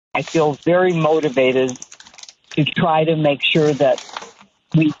I feel very motivated to try to make sure that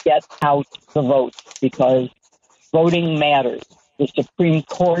we get out the votes, because voting matters. The Supreme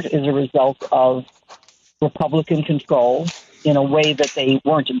Court is a result of Republican control in a way that they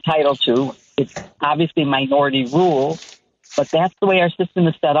weren't entitled to. It's obviously minority rule, but that's the way our system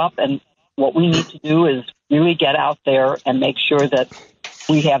is set up. And what we need to do is really get out there and make sure that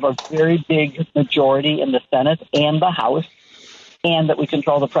we have a very big majority in the Senate and the House, and that we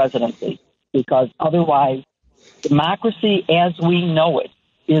control the presidency, because otherwise democracy as we know it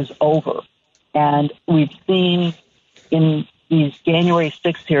is over. And we've seen in these January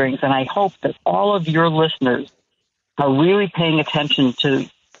 6th hearings, and I hope that all of your listeners are really paying attention to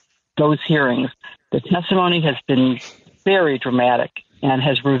those hearings. The testimony has been very dramatic and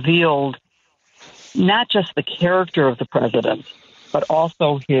has revealed not just the character of the president, but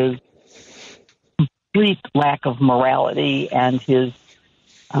also his complete lack of morality and his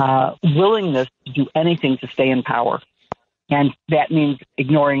willingness to do anything to stay in power. And that means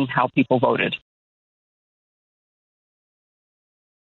ignoring how people voted.